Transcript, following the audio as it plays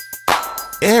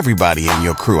Everybody in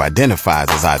your crew identifies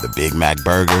as either Big Mac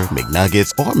Burger,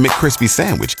 McNuggets, or McCrispy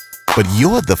Sandwich. But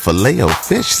you're the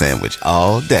Filet-O-Fish Sandwich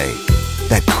all day.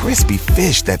 That crispy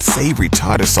fish, that savory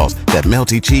tartar sauce, that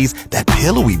melty cheese, that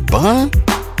pillowy bun.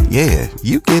 Yeah,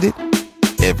 you get it.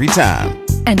 Every time.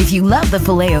 And if you love the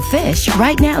Filet-O-Fish,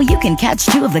 right now you can catch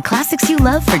two of the classics you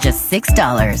love for just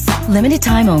 $6. Limited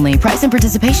time only. Price and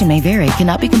participation may vary.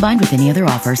 Cannot be combined with any other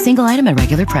offer. Single item at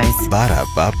regular price.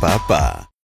 Ba-da-ba-ba-ba.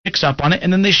 Picks up on it,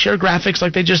 and then they share graphics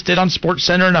like they just did on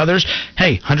SportsCenter and others.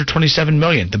 Hey, $127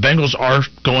 million. The Bengals are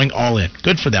going all in.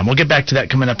 Good for them. We'll get back to that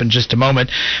coming up in just a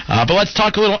moment. But let's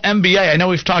talk a little NBA. I know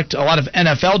we've talked a lot of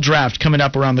NFL draft coming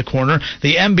up around the corner.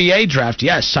 The NBA draft,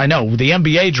 yes, I know, the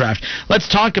NBA draft. Let's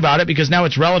talk about it because now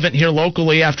it's relevant here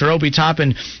locally after Obi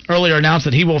Toppin earlier announced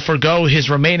that he will forgo his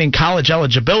remaining college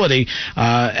eligibility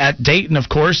at Dayton, of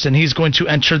course, and he's going to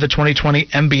enter the 2020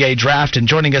 NBA draft. And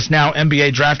joining us now,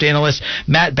 NBA draft analyst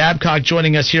Matt Babcock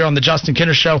joining us here on the Justin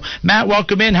Kinner Show. Matt,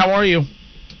 welcome in. How are you?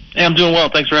 Hey, I'm doing well.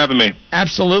 Thanks for having me.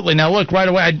 Absolutely. Now, look, right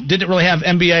away, I didn't really have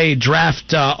NBA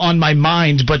draft on my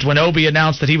mind, but when Obi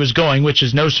announced that he was going, which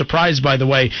is no surprise, by the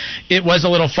way, it was a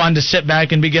little fun to sit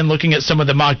back and begin looking at some of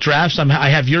the mock drafts. I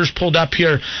have yours pulled up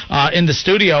here in the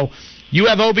studio. You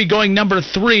have Obi going number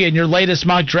 3 in your latest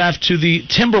mock draft to the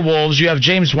Timberwolves. You have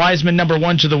James Wiseman number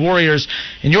 1 to the Warriors.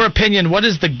 In your opinion, what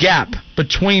is the gap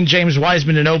between James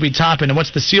Wiseman and Obi Toppin, and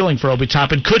what's the ceiling for Obi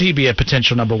Toppin? Could he be a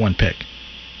potential number 1 pick?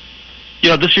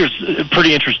 This year's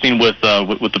pretty interesting with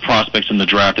the prospects in the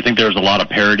draft. I think there's a lot of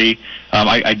parity.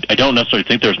 I don't necessarily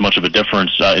think there's much of a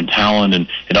difference in talent and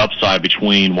upside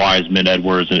between Wiseman,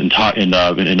 Edwards, and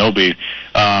Obi.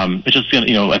 It's just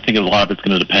I think a lot of it's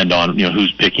going to depend on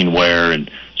who's picking where and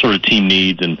sort of team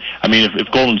needs. And I mean,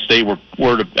 if Golden State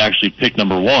were to actually pick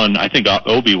number 1, I think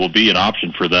Obi will be an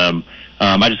option for them.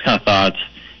 I just kind of thought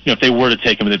if they were to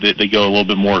take him, they go a little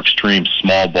bit more extreme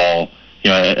small ball.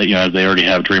 As they already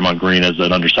have Draymond Green as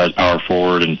an undersized power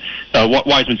forward, and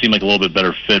Wiseman seemed like a little bit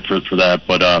better fit for that.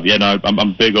 But I'm a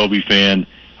big Obi fan.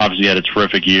 Obviously, he had a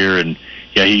terrific year, and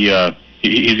he's going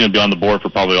to be on the board for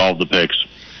probably all of the picks.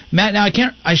 Matt, now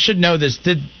I should know this.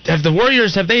 Have the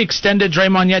Warriors extended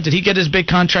Draymond yet? Did he get his big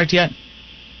contract yet?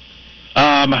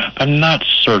 I'm not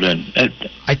certain.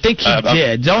 I think he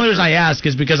did. The only reason I ask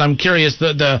is because I'm curious.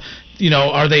 Are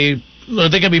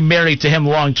they going to be married to him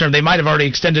long term? They might have already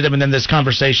extended him, and then this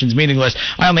conversation's meaningless.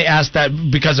 I only ask that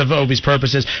because of Obi's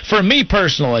purposes. For me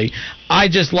personally, I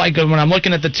just like when I'm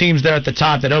looking at the teams there at the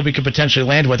top that Obi could potentially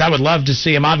land with. I would love to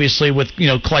see him, obviously, with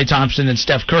Klay Thompson and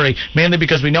Steph Curry, mainly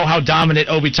because we know how dominant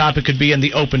Obi Toppin could be in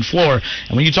the open floor.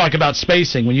 And when you talk about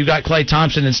spacing, when you got Klay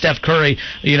Thompson and Steph Curry,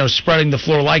 spreading the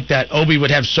floor like that, Obi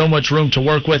would have so much room to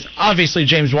work with. Obviously,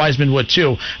 James Wiseman would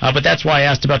too, but that's why I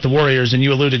asked about the Warriors, and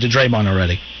you alluded to Draymond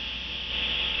already.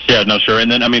 Yeah, no, sure. And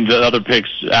then, the other picks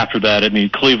after that,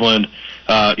 Cleveland,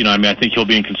 I think he'll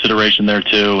be in consideration there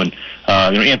too. And,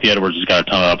 Anthony Edwards has got a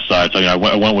ton of upside. So, I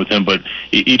went with him. But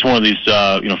each one of these,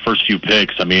 first few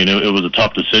picks, it was a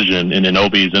tough decision. And then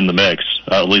Obi's in the mix,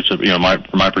 at least, from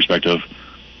my perspective.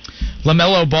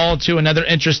 LaMelo Ball, too, another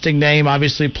interesting name,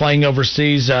 obviously playing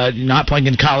overseas, not playing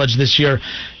in college this year.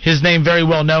 His name very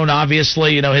well known,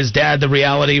 obviously. His dad, the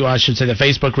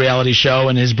Facebook reality show,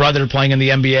 and his brother playing in the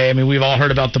NBA. We've all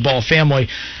heard about the Ball family.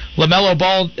 LaMelo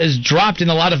Ball has dropped in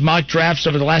a lot of mock drafts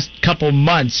over the last couple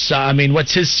months.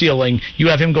 What's his ceiling? You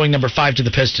have him going number 5 to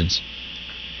the Pistons.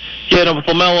 Yeah, with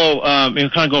LaMelo,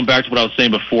 kind of going back to what I was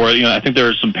saying before, I think there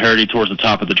is some parity towards the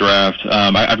top of the draft.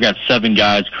 I've got 7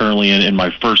 guys currently in my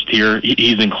first tier.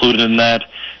 He's included in that.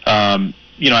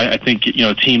 I think,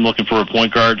 a team looking for a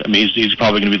point guard, he's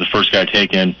probably going to be the first guy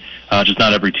taken. Just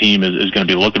not every team is going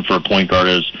to be looking for a point guard,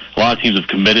 as a lot of teams have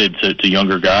committed to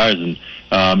younger guys, and,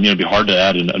 it'd be hard to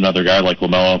add another guy like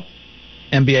LaMelo.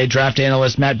 NBA draft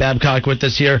analyst Matt Babcock with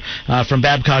us here from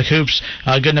Babcock Hoops.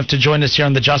 Good enough to join us here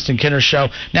on the Justin Kinner Show.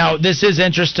 Now, this is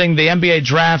interesting. The NBA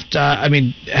draft,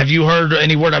 have you heard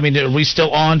any word? Are we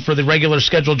still on for the regular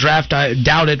scheduled draft? I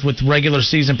doubt it, with regular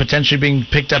season potentially being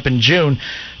picked up in June.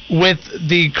 With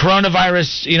the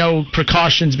coronavirus,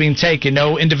 precautions being taken,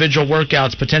 no individual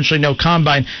workouts, potentially no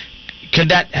combine,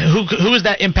 who does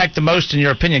that impact the most in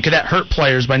your opinion? Could that hurt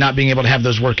players by not being able to have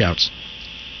those workouts?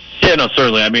 Yeah, no,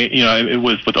 certainly.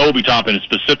 With Obi Toppin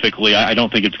specifically, I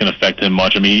don't think it's going to affect him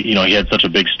much. He had such a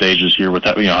big stage this year with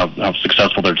that, how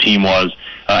successful their team was.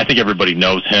 I think everybody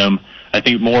knows him. I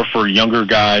think more for younger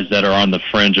guys that are on the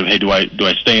fringe of, hey, do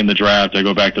I stay in the draft? Do I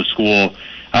go back to school?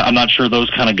 I'm not sure those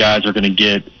kind of guys are going to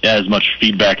get as much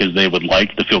feedback as they would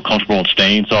like to feel comfortable in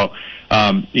staying. So,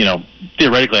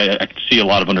 theoretically, I could see a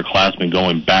lot of underclassmen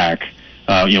going back.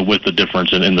 with the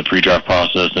difference in the pre-draft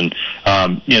process. And,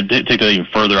 take that even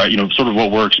further, sort of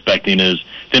what we're expecting is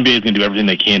the NBA is going to do everything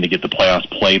they can to get the playoffs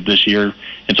played this year.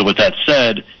 And so with that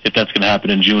said, if that's going to happen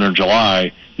in June or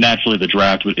July, naturally the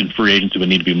draft and free agency would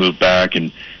need to be moved back.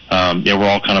 And, we're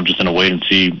all kind of just in a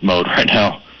wait-and-see mode right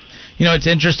now. It's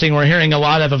interesting. We're hearing a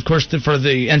lot of course, for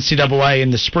the NCAA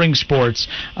and the spring sports,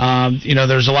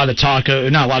 there's a lot of talk,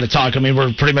 not a lot of talk. I mean,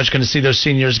 we're pretty much going to see those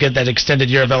seniors get that extended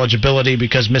year of eligibility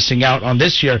because missing out on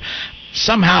this year.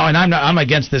 Somehow, and I'm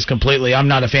against this completely. I'm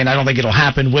not a fan. I don't think it'll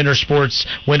happen. Winter sports,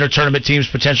 winter tournament teams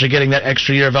potentially getting that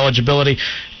extra year of eligibility.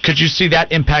 Could you see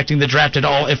that impacting the draft at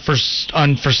all if for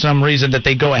some reason that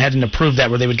they go ahead and approve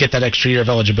that where they would get that extra year of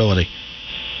eligibility?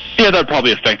 Yeah, that'd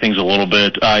probably affect things a little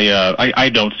bit. I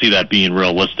don't see that being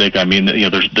realistic. I mean,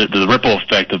 there's the ripple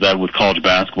effect of that with college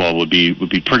basketball would be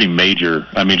pretty major.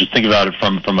 I mean, just think about it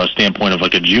from a standpoint of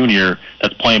like a junior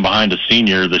that's playing behind a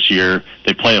senior this year.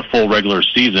 They play a full regular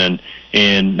season,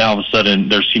 and now all of a sudden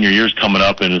their senior year's coming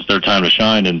up, and it's their time to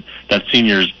shine, and that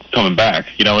senior's coming back.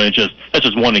 And that's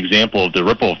just one example of the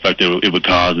ripple effect it would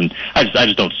cause, and I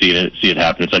just don't see it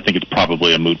happen. I think it's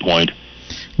probably a moot point.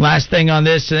 Last thing on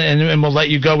this, and we'll let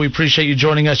you go. We appreciate you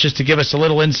joining us just to give us a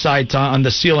little insight on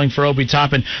the ceiling for Obi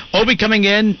Toppin. Obi coming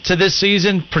in to this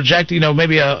season, projecting,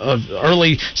 maybe a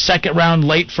early second round,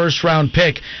 late first round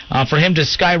pick for him to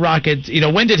skyrocket.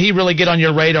 When did he really get on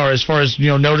your radar as far as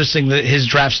noticing that his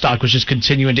draft stock was just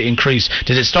continuing to increase?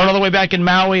 Did it start all the way back in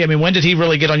Maui? I mean, when did he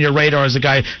really get on your radar as a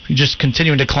guy just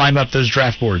continuing to climb up those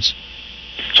draft boards?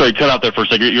 Sorry, cut out there for a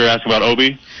second. You're asking about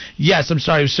Obi? Yes, I'm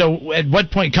sorry. So at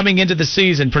what point, coming into the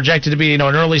season, projected to be an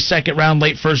early second round,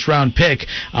 late first round pick,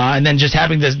 and then just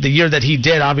having the year that he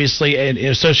did, obviously, an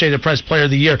Associated Press Player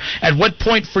of the Year, at what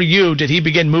point for you did he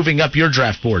begin moving up your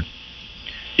draft board?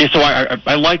 Yeah, so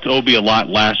I liked Obi a lot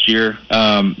last year.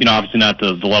 Obviously not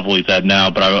the level he's at now,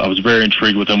 but I was very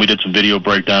intrigued with him. We did some video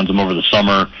breakdowns of him over the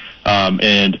summer,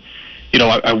 and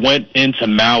I went into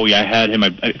Maui. I had him,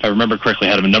 if I remember correctly,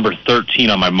 I had him at number 13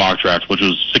 on my mock draft, which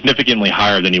was significantly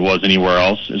higher than he was anywhere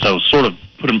else. And so I was sort of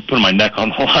putting my neck on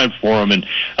the line for him, and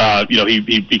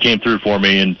he came through for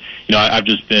me. And I've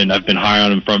been high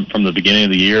on him from the beginning of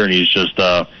the year, and he's just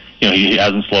he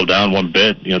hasn't slowed down one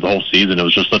bit. The whole season, it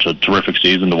was just such a terrific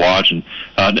season to watch, and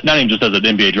not even just as an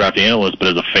NBA draft analyst, but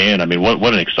as a fan. I mean,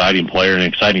 what an exciting player and an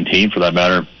exciting team for that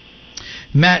matter.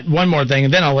 Matt, one more thing,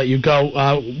 and then I'll let you go.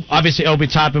 Obviously, Obi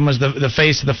Toppin was the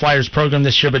face of the Flyers program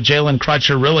this year, but Jalen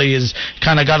Crutcher really is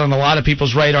kind of got on a lot of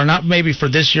people's radar, not maybe for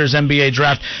this year's NBA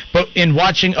draft, but in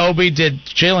watching Obi, did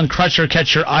Jalen Crutcher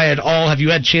catch your eye at all? Have you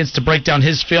had a chance to break down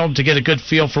his film to get a good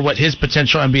feel for what his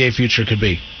potential NBA future could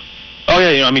be? Oh,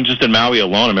 yeah, just in Maui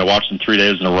alone, I watched them 3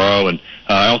 days in a row, and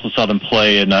I also saw them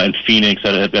play in Phoenix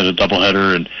at a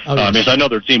doubleheader, and so I know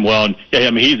their team well, and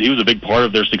he was a big part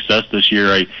of their success this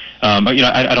year.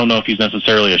 I don't know if he's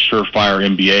necessarily a surefire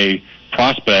NBA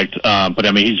prospect, but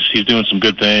he's doing some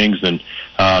good things, and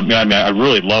I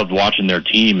really loved watching their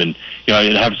team, and to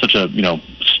have such a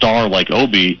star like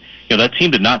Obi, that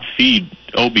team did not feed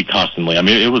Obi constantly.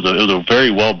 It was a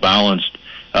very well balanced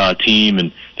team,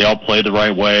 and they all played the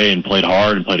right way and played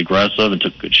hard and played aggressive and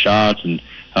took good shots, and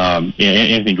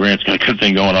Anthony Grant's got a good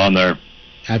thing going on there.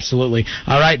 Absolutely.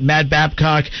 All right, Matt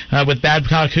Babcock with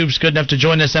Babcock Hoops, good enough to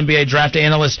join us, NBA draft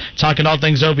analyst, talking all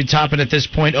things Obi Toppin at this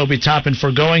point. Obi Toppin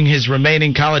foregoing his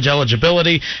remaining college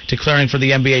eligibility, declaring for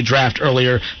the NBA draft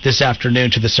earlier this afternoon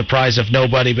to the surprise of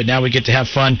nobody, but now we get to have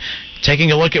fun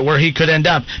taking a look at where he could end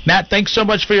up. Matt, thanks so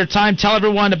much for your time. Tell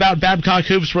everyone about Babcock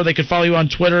Hoops, where they can follow you on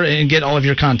Twitter and get all of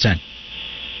your content.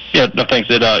 Yeah, no, thanks.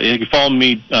 You can follow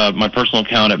me, my personal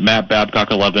account at Matt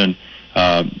Babcock 11,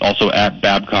 also at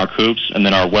Babcock Hoops, and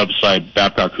then our website,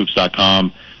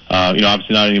 BabcockHoops.com.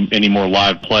 Obviously not any more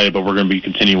live play, but we're going to be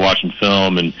continuing watching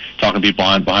film and talking to people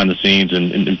behind the scenes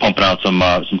and pumping out some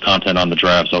content on the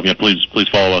draft. So, yeah, please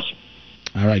follow us.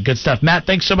 All right, good stuff. Matt,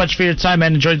 thanks so much for your time,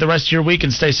 man. Enjoy the rest of your week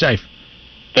and stay safe.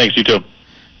 Thanks, you too.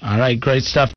 All right, great stuff.